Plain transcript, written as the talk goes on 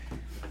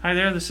Hi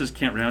there, this is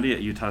Kent Roundy at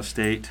the Utah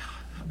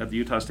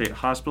State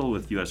Hospital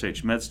with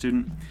USH med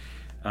student,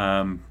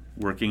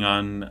 working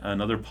on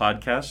another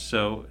podcast.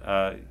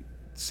 So,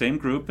 same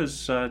group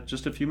as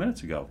just a few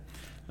minutes ago.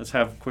 Let's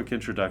have quick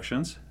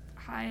introductions.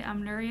 Hi,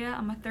 I'm Nuria.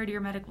 I'm a third-year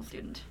medical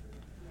student.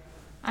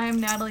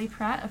 I'm Natalie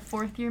Pratt, a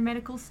fourth-year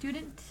medical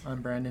student.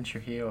 I'm Brandon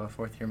Trujillo, a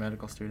fourth-year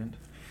medical student.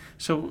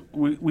 So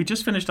we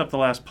just finished up the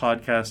last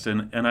podcast,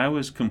 and I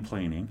was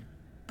complaining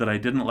that I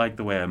didn't like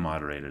the way I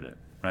moderated it,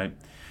 right?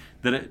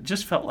 That it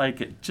just felt like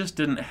it just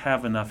didn't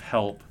have enough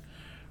help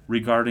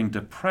regarding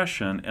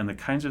depression and the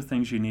kinds of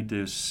things you need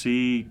to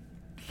see,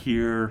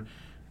 hear,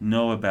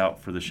 know about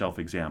for the shelf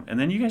exam. And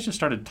then you guys just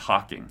started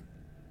talking.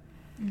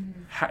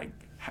 Mm-hmm.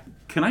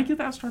 Can I get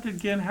that started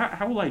again?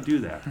 How will I do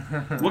that?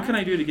 What can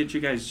I do to get you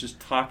guys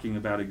just talking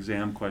about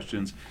exam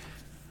questions,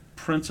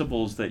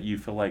 principles that you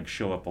feel like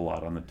show up a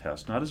lot on the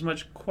test? Not as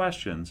much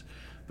questions,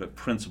 but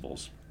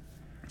principles.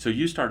 So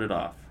you started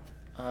off.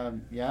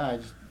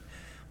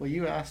 Well,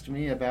 you asked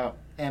me about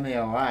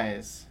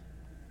MAOIs,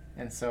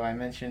 and so I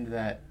mentioned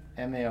that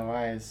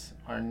MAOIs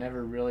are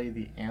never really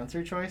the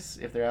answer choice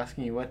if they're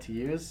asking you what to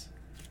use,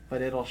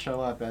 but it'll show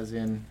up as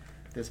in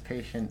this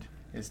patient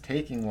is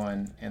taking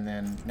one, and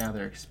then now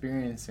they're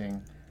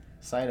experiencing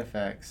side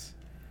effects.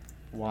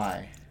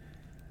 Why?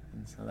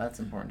 And so that's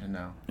important to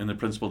know. And the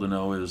principle to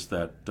know is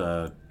that,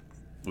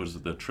 what is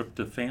it, the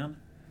tryptophan?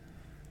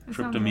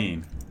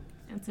 Tryptamine.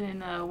 It's in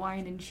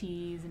wine and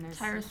cheese and it's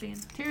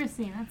Tyrosine.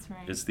 Tyrosine, that's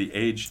right.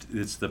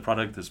 It's the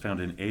product that's found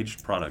in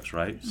aged products,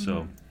 right? Mm-hmm.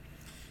 So,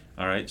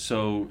 all right.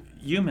 So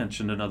you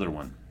mentioned another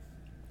one.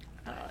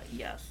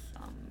 Yes,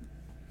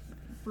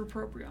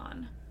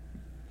 bupropion.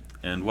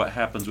 And what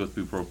happens with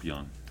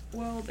bupropion?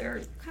 Well, there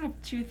are kind of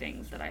two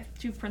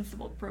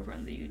principal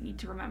programs that you need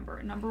to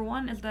remember. Number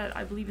one is that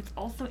I believe it's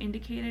also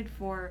indicated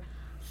for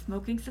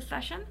smoking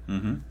cessation.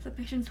 Mm-hmm. So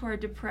patients who are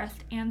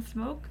depressed and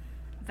smoke,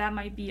 that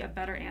might be a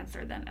better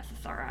answer than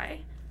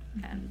SSRI.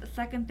 Mm-hmm. And the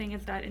second thing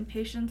is that in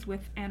patients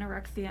with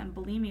anorexia and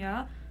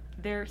bulimia,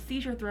 their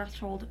seizure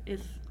threshold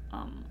is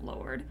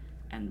lowered,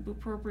 and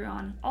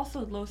bupropion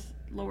also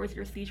lowers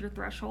your seizure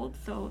threshold.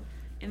 So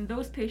in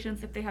those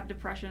patients, if they have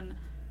depression,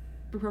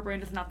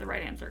 bupropion is not the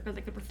right answer because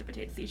it could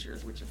precipitate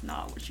seizures, which is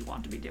not what you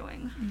want to be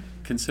doing. Mm-hmm.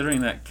 Considering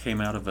that came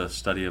out of a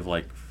study of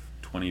like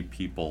 20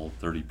 people,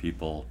 30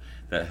 people,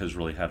 that has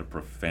really had a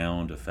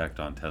profound effect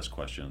on test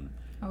question.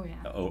 Oh,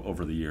 yeah.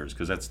 Over the years,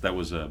 because that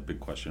was a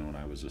big question when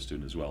I was a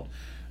student as well,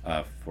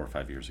 4 or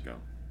 5 years ago,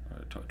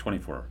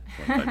 24 or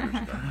 5 years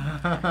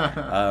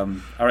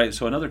ago. All right,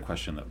 so another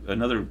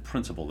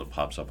principle that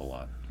pops up a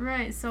lot.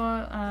 Right,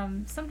 so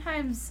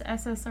sometimes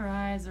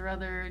SSRIs or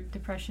other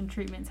depression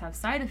treatments have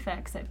side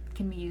effects that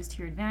can be used to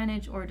your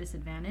advantage or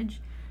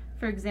disadvantage.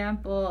 For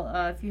example,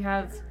 if you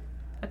have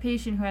a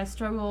patient who has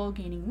struggle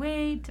gaining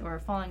weight or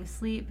falling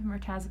asleep,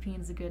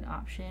 mirtazapine is a good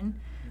option.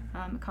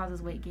 It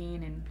causes weight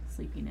gain and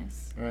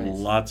sleepiness. Right.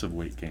 Lots of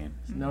weight gain.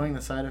 So knowing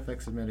the side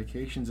effects of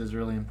medications is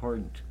really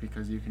important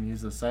because you can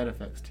use those side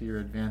effects to your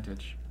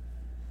advantage.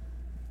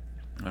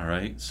 All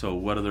right, so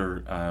what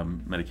other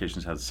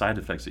medications have side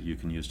effects that you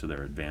can use to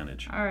their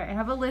advantage? All right, I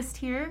have a list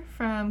here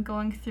from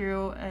going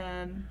through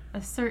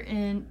a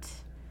certain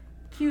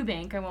Q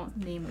bank. I won't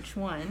name which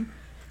one.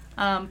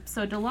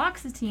 So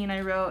duloxetine,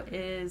 I wrote,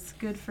 is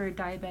good for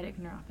diabetic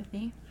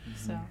neuropathy.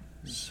 Mm-hmm.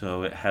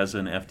 So it has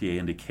an FDA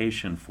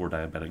indication for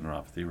diabetic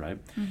neuropathy, right?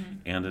 Mm-hmm.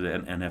 And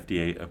an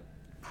FDA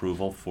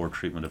approval for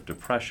treatment of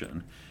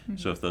depression. Mm-hmm.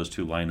 So if those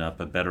two line up,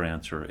 a better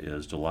answer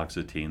is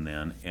duloxetine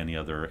than any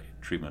other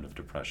treatment of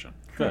depression.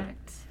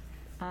 Correct.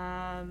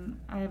 I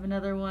have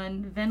another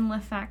one,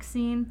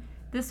 venlafaxine.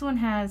 This one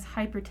has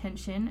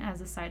hypertension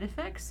as a side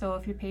effect, so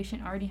if your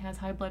patient already has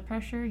high blood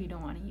pressure, you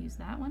don't want to use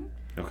that one.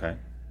 Okay.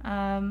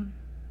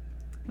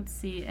 Let's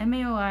see,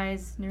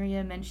 MAOIs,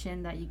 Nuria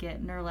mentioned that you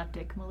get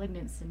neuroleptic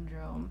malignant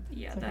syndrome.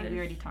 Yeah, so that we is.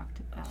 already talked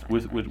about that.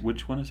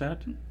 Which one is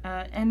that?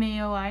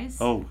 MAOIs.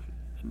 Oh,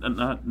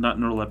 not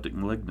neuroleptic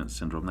malignant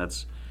syndrome.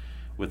 That's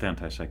with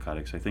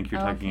antipsychotics. I think you're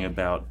talking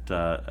about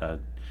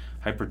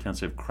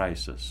hypertensive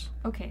crisis.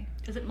 Okay.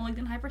 Is it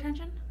malignant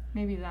hypertension?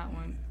 Maybe that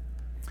one.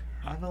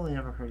 I've only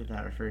ever heard of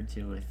that referred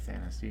to with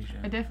anesthesia.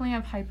 I definitely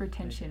have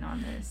hypertension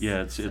on this.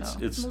 Yeah, it's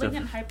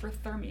malignant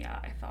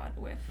hyperthermia, I thought,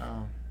 with.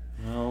 Oh.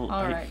 Well,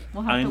 all right,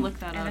 we'll have to look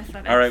that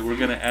up. All right, we're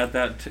going to add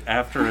that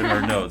after in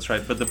our notes,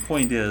 right? But the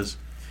point is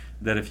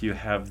that if you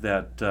have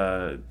that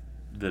the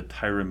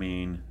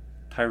tyrosine.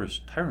 Mm-hmm.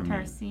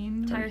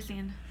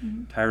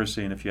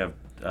 If you have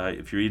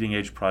if you're eating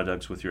aged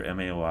products with your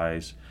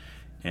MAOIs,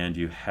 and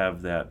you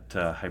have that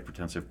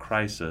hypertensive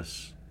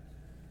crisis,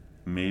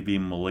 maybe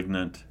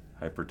malignant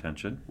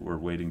hypertension. We're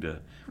waiting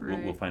to.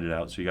 Right. We'll find it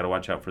out. So you got to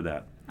watch out for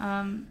that.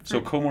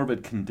 So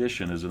comorbid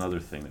condition is another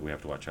thing that we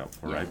have to watch out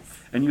for, yes. right?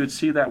 And you would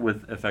see that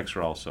with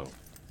Effexor also,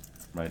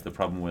 right? The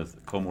problem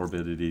with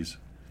comorbidities.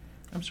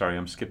 I'm sorry,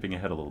 I'm skipping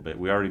ahead a little bit.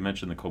 We already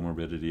mentioned the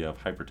comorbidity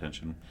of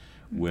hypertension.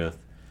 With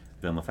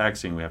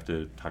venlafaxine, we have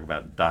to talk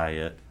about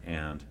diet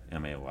and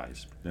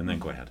MAOIs. And then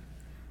go ahead.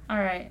 All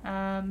right.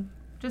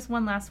 Just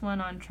one last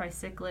one on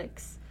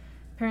tricyclics.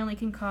 apparently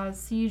can cause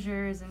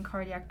seizures and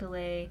cardiac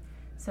delay.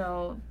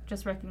 So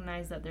just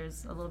recognize that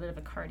there's a little bit of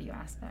a cardio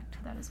aspect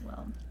to that as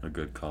well. A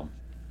good call.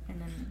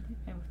 And then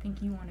I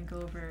think you want to go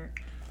over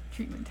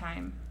treatment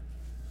time.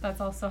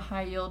 That's also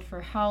high yield for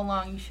how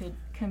long you should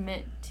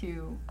commit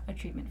to a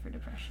treatment for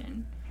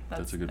depression.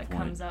 That's a good that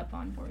point. comes up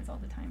on boards all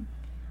the time.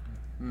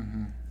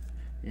 Mm-hmm.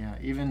 Yeah,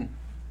 even,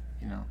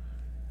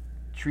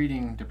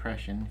 treating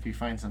depression, if you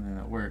find something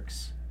that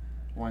works,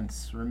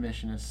 once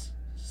remission is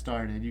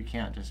started, you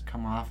can't just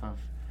come off of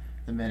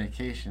the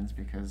medications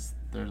because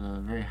there's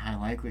a very high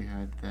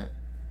likelihood that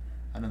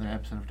another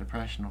episode of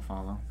depression will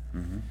follow.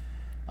 Mm-hmm.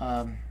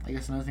 I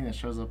guess another thing that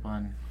shows up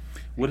on...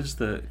 What is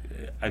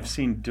I've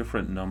seen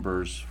different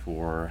numbers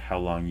for how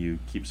long you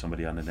keep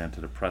somebody on an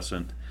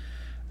antidepressant.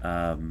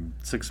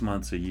 6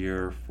 months, a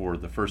year for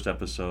the first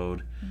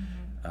episode.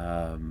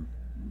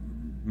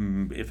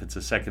 If it's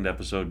a second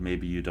episode,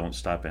 maybe you don't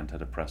stop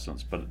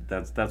antidepressants. But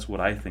that's what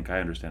I think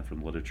I understand from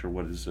the literature.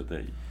 What is it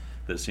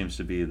that seems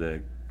to be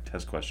the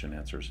test question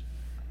answers?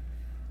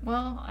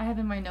 Well, I have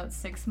in my notes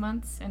 6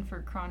 months, and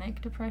for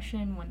chronic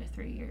depression, 1 to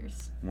 3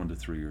 years. 1 to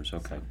 3 years,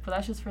 okay. So, but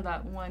that's just for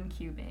that one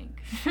Q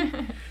bank.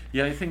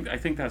 Yeah, I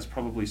think that's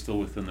probably still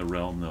within the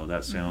realm, though.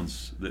 That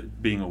sounds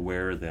that being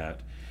aware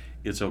that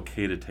it's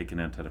okay to take an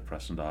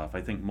antidepressant off.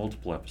 I think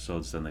multiple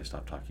episodes, then they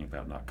stop talking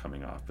about not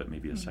coming off, but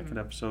maybe a second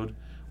episode,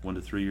 1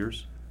 to 3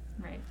 years.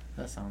 Right.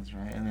 That sounds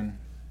right. And then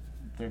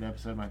third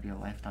episode might be a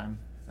lifetime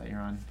that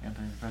you're on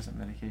antidepressant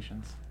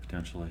medications.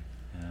 Potentially,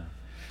 yeah.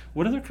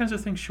 What other kinds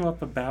of things show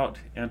up about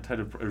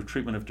or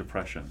treatment of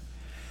depression?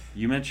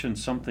 You mentioned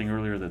something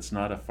earlier that's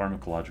not a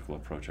pharmacological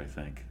approach, I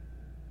think.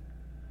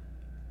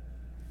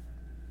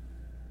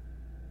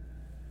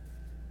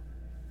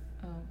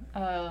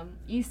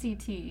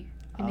 ECT,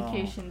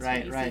 indications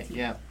right, for ECT. Right,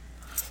 yeah.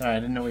 Sorry, I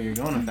didn't know where you were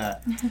going with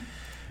that.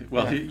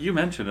 Well, Yeah. you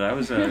mentioned it. I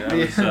was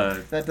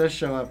that does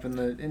show up, and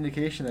the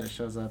indication that it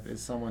shows up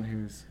is someone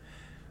who's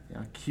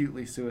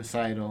acutely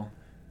suicidal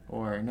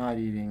or not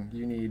eating.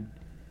 You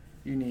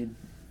need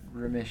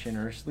remission,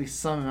 or at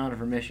least some amount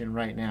of remission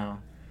right now.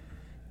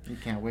 You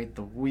can't wait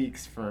the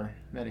weeks for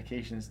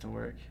medications to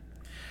work.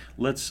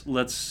 Let's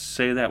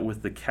say that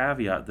with the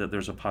caveat that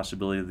there's a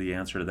possibility the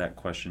answer to that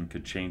question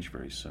could change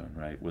very soon,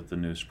 right? With the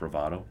new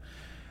Spravato,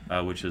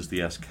 which is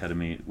the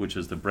S-ketamine, which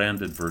is the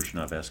branded version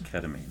of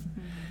S-ketamine.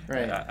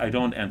 Right. I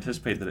don't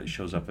anticipate that it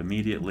shows up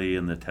immediately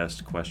in the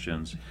test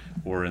questions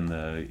or in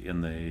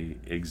the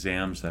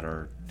exams that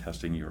are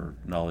testing your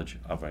knowledge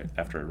of it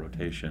after a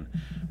rotation,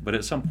 but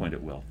at some point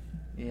it will.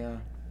 Yeah.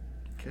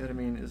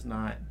 Ketamine is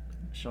not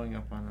showing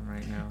up on them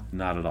right now.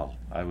 Not at all,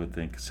 I would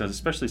think. So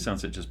especially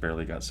since it just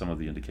barely got some of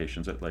the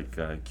indications that like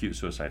acute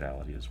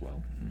suicidality as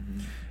well.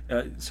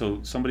 Mm-hmm. So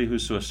somebody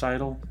who's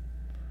suicidal,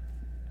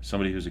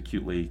 somebody who's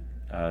acutely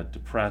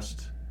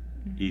depressed,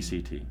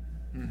 ECT.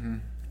 Mm-hmm.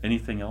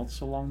 Anything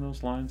else along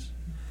those lines?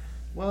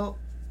 Well,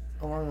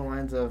 along the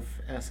lines of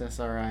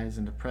SSRIs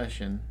and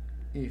depression,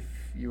 if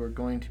you are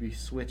going to be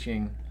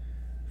switching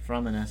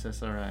from an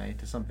SSRI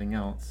to something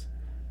else,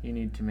 you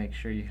need to make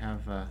sure you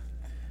have a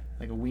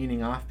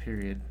weaning off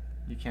period.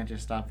 You can't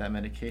just stop that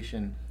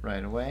medication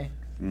right away.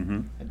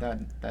 Mm-hmm.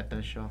 And that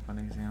does show up on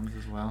exams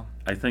as well.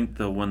 I think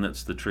the one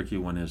that's the tricky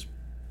one is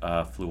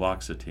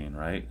fluoxetine,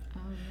 right? Oh,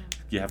 yeah.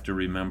 You have to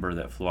remember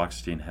that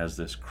fluoxetine has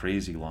this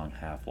crazy long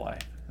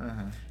half-life.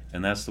 Uh-huh.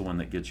 And that's the one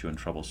that gets you in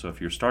trouble. So if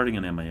you're starting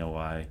an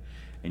MAOI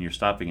and you're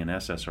stopping an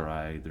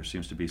SSRI, there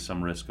seems to be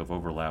some risk of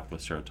overlap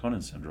with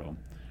serotonin syndrome,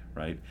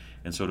 right?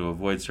 And so to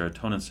avoid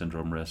serotonin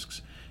syndrome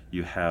risks,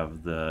 you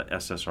have the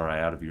SSRI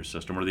out of your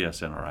system or the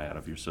SNRI out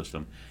of your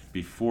system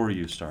before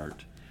you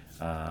start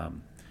the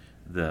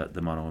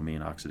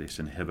monoamine oxidase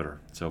inhibitor.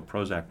 So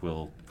Prozac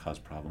will cause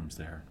problems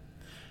there.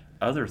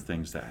 Other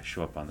things that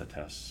show up on the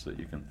tests that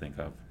you can think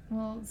of.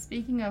 Well,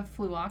 speaking of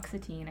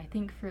fluoxetine, I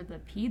think for the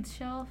PEDS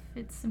shelf,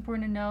 it's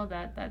important to know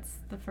that that's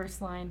the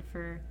first line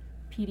for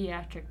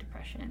pediatric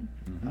depression.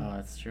 Mm-hmm. Oh,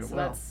 that's true. So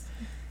Well, that's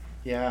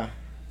yeah,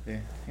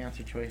 the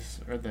answer choice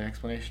or the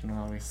explanation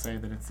will always say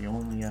that it's the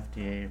only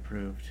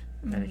FDA-approved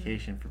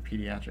medication for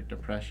pediatric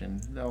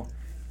depression. Though,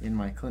 in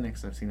my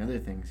clinics, I've seen other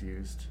things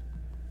used.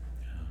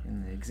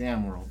 In the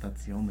exam world,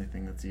 that's the only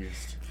thing that's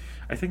used.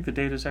 I think the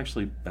data is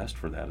actually best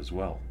for that as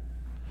well.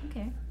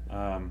 okay.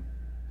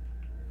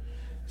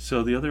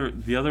 So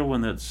the other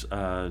one that's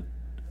I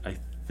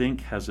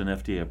think has an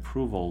FDA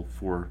approval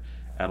for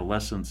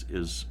adolescents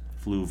is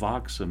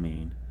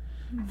fluvoxamine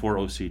for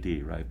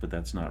OCD, right? But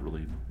that's not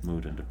really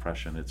mood and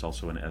depression. It's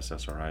also an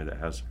SSRI that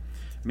has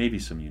maybe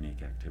some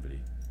unique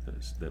activity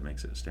that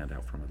makes it stand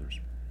out from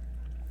others.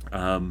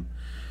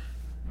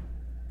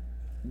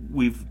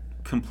 We've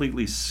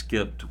completely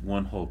skipped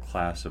one whole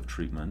class of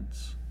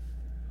treatments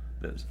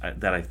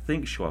that I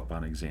think show up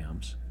on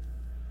exams.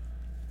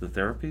 The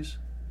therapies?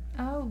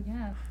 Oh,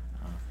 yeah.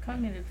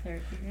 Cognitive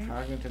therapy, right?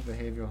 Cognitive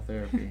behavioral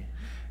therapy.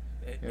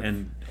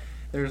 And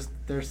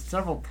There's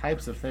several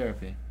types of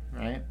therapy,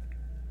 right?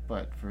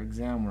 But for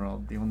exam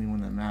world, the only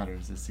one that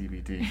matters is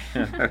CBT.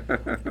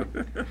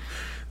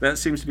 that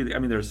seems to be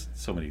there's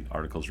so many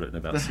articles written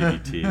about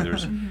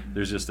CBT.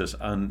 There's just this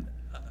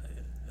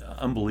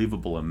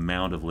unbelievable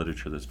amount of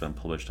literature that's been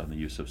published on the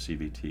use of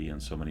CBT in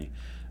so many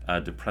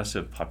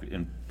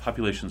in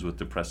populations with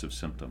depressive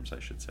symptoms, I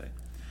should say.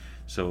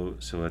 So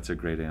that's a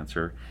great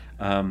answer.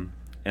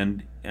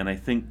 And I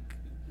think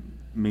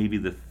maybe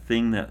the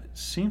thing that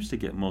seems to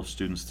get most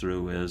students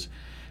through is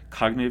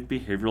cognitive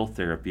behavioral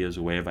therapy as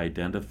a way of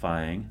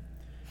identifying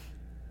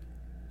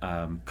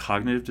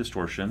cognitive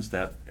distortions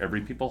that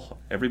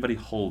everybody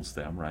holds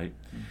them, right?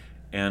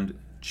 And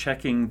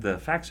checking the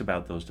facts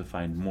about those to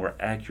find more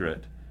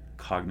accurate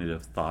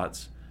cognitive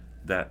thoughts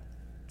that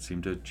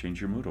seem to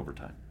change your mood over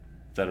time.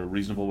 Is that a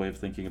reasonable way of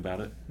thinking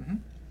about it? Mm-hmm.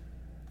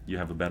 You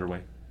have a better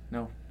way?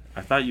 No.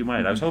 I thought you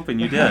might. I was hoping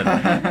you did,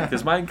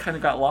 because mine kind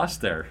of got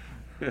lost there.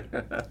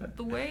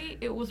 The way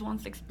it was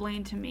once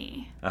explained to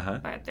me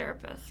by a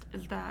therapist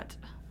is that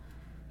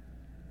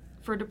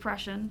for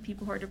depression,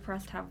 people who are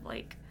depressed have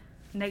like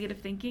negative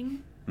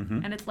thinking,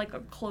 and it's like a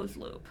closed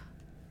loop.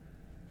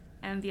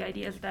 And the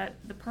idea is that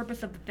the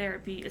purpose of the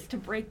therapy is to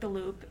break the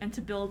loop and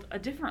to build a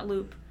different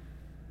loop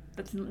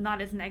that's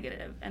not as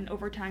negative. And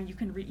over time, you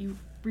can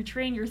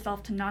retrain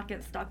yourself to not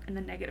get stuck in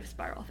the negative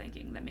spiral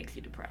thinking that makes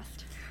you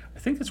depressed. I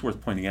think it's worth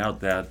pointing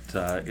out that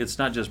it's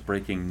not just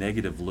breaking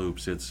negative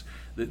loops.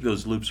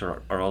 Those loops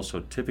are also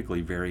typically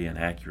very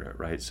inaccurate,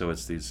 right? So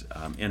it's these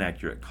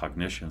inaccurate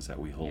cognitions that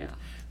we hold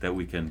that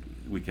we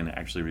can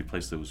actually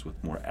replace those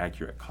with more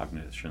accurate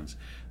cognitions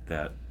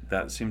that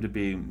seem to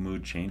be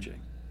mood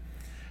changing.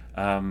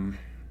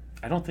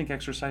 I don't think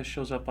exercise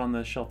shows up on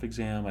the shelf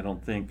exam. I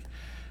don't think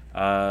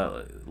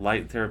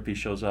light therapy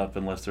shows up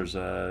unless there's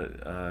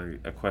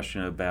a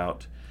question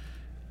about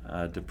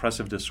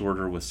depressive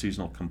disorder with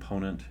seasonal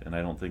component, and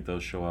I don't think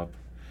those show up.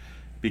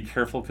 Be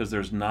careful, because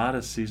there's not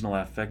a seasonal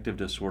affective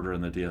disorder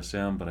in the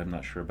DSM, but I'm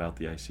not sure about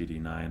the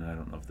ICD-9. I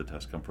don't know if the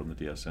tests come from the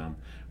DSM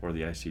or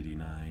the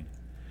ICD-9.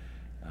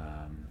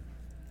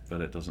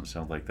 But it doesn't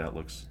sound like that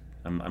looks,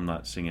 I'm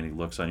not seeing any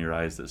looks on your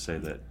eyes that say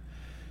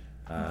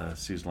that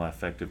seasonal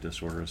affective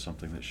disorder is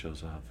something that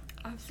shows up.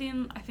 I've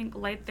seen, I think,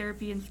 light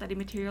therapy in study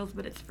materials,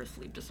 but it's for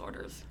sleep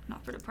disorders,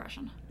 not for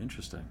depression.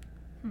 Interesting.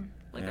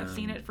 Like, I've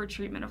seen it for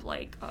treatment of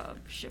like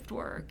shift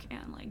work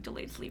and like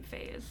delayed sleep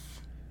phase.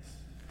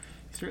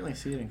 You certainly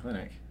see it in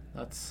clinic.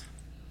 That's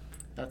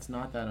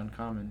not that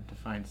uncommon to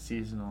find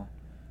seasonal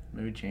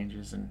mood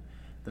changes in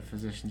the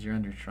physicians you're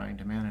under trying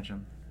to manage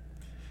them.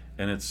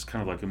 And it's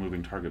kind of like a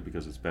moving target,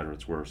 because it's better,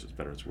 it's worse, it's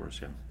better, it's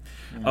worse,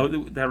 Oh,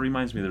 that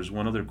reminds me, there's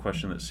one other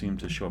question that seemed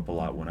to show up a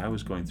lot when I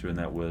was going through, and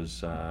that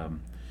was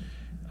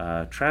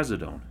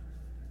trazodone.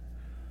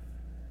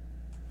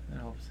 That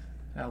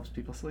helps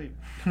people sleep.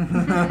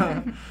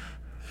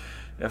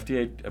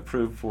 FDA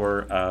approved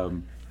for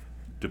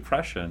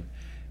depression,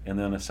 and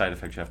then a side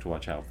effect you have to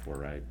watch out for,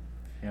 right?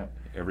 Yep.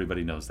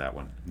 Everybody knows that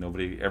one.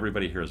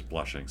 Everybody here is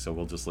blushing, so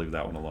we'll just leave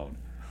that one alone.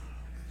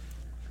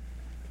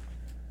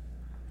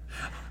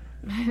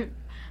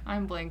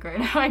 I'm blank right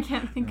now. I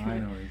can't think of I it.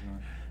 know where he's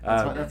going.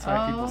 That's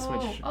why people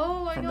switch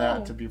from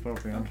that to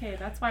bupropion. Okay,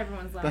 that's why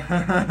everyone's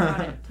laughing.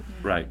 Got it.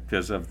 Right,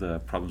 because of the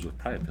problems with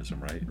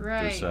priapism, right?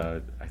 Right.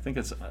 There's, I think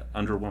it's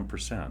under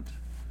 1%.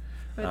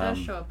 But it does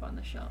show up on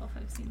the shelf.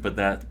 I've seen But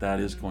that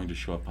is going to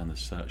show up on the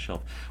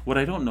shelf. What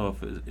I don't know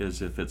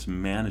is if it's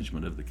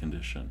management of the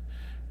condition,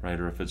 right,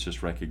 or if it's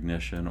just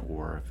recognition,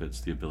 or if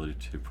it's the ability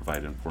to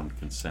provide informed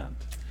consent.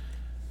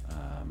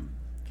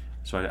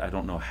 So I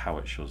don't know how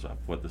it shows up,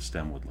 what the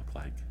STEM would look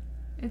like.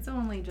 It's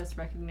only just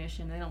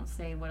recognition. They don't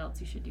say what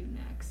else you should do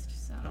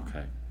next. So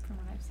Okay. from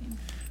what I've seen.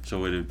 So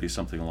would it be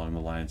something along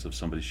the lines of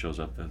somebody shows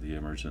up at the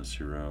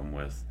emergency room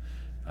with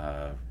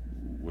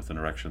an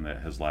erection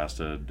that has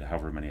lasted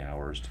however many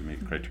hours to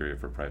meet criteria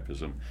for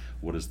priapism?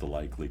 What is the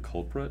likely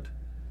culprit?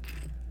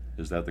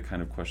 Is that the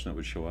kind of question that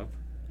would show up?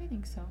 I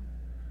think so.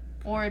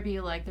 Or it'd be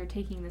like they're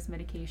taking this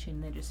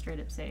medication. They just straight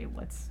up say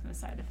what's a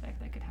side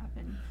effect that could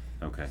happen.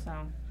 Okay. So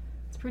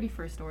it's pretty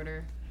first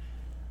order.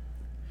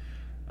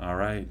 All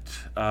right.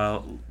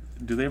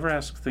 Do they ever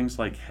ask things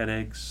like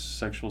headaches,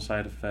 sexual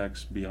side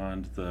effects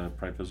beyond the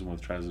priapism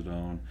with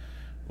trazodone,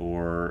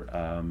 or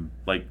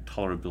like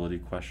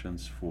tolerability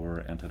questions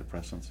for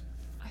antidepressants?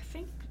 I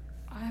think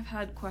I've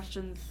had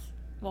questions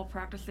while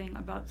practicing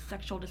about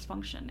sexual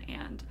dysfunction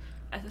and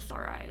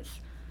SSRIs,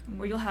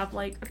 where you'll have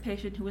like a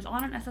patient who is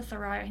on an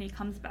SSRI and he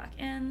comes back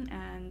in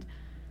and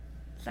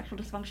sexual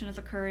dysfunction is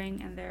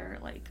occurring and they're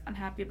like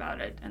unhappy about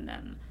it, and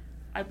then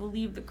I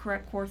believe the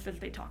correct course is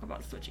they talk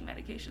about switching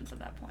medications at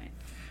that point.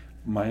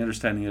 My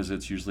understanding is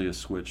it's usually a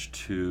switch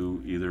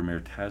to either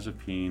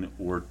mirtazapine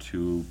or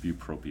to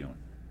bupropion.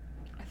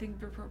 I think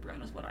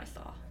bupropion is what I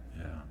saw.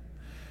 Yeah.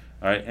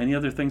 All right. Any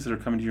other things that are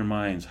coming to your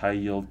minds? High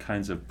yield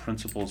kinds of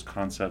principles,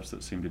 concepts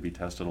that seem to be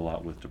tested a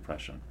lot with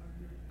depression.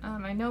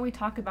 I know we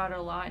talk about it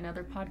a lot in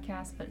other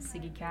podcasts, but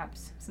SIGI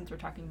caps, since we're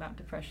talking about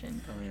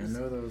depression. Oh, yeah,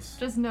 know those.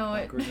 Just know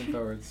it. Backwards and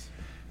forwards.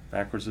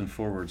 Backwards and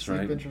forwards, Sleep,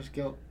 right? interest,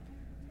 guilt,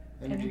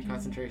 energy,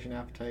 concentration,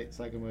 appetite,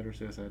 psychomotor,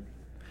 suicide.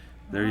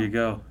 There you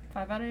go.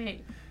 5 out of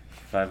 8.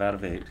 5 out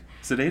of 8.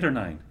 Is it 8 or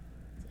 9?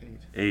 8.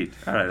 8.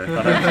 All right, I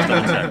thought I'd just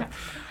double check.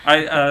 All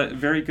right,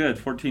 very good.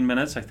 14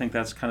 minutes. I think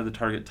that's kind of the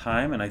target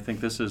time, and I think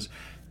this is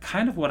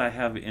kind of what I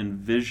have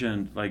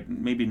envisioned, like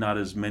maybe not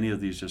as many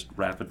of these just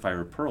rapid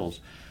fire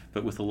pearls,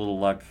 but with a little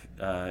luck,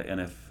 and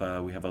if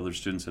we have other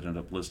students that end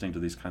up listening to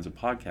these kinds of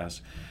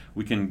podcasts,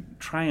 we can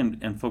try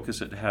and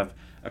focus it to have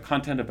a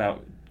content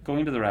about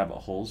going to the rabbit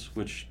holes,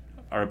 which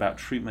are about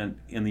treatment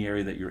in the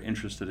area that you're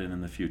interested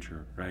in the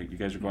future, right? You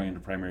guys are going into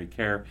primary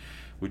care.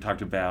 We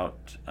talked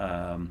about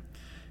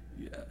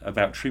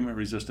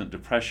treatment-resistant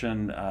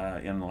depression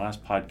in the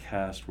last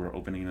podcast. We're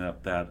opening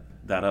up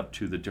that up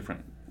to the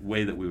different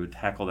way that we would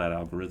tackle that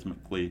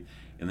algorithmically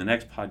in the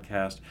next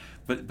podcast.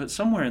 But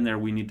somewhere in there,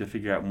 we need to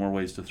figure out more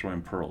ways to throw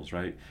in pearls,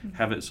 right? Mm-hmm.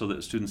 Have it so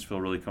that students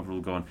feel really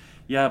comfortable going,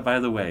 yeah, by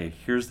the way,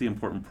 here's the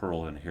important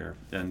pearl in here.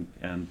 And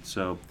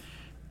so,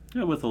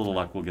 with a little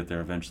luck, we'll get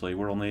there eventually.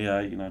 We're only,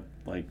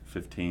 like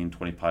 15,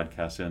 20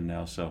 podcasts in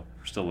now, so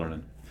we're still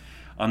learning.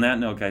 On that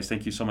note, guys,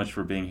 thank you so much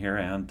for being here,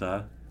 and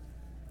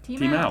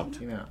team out.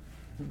 Team out.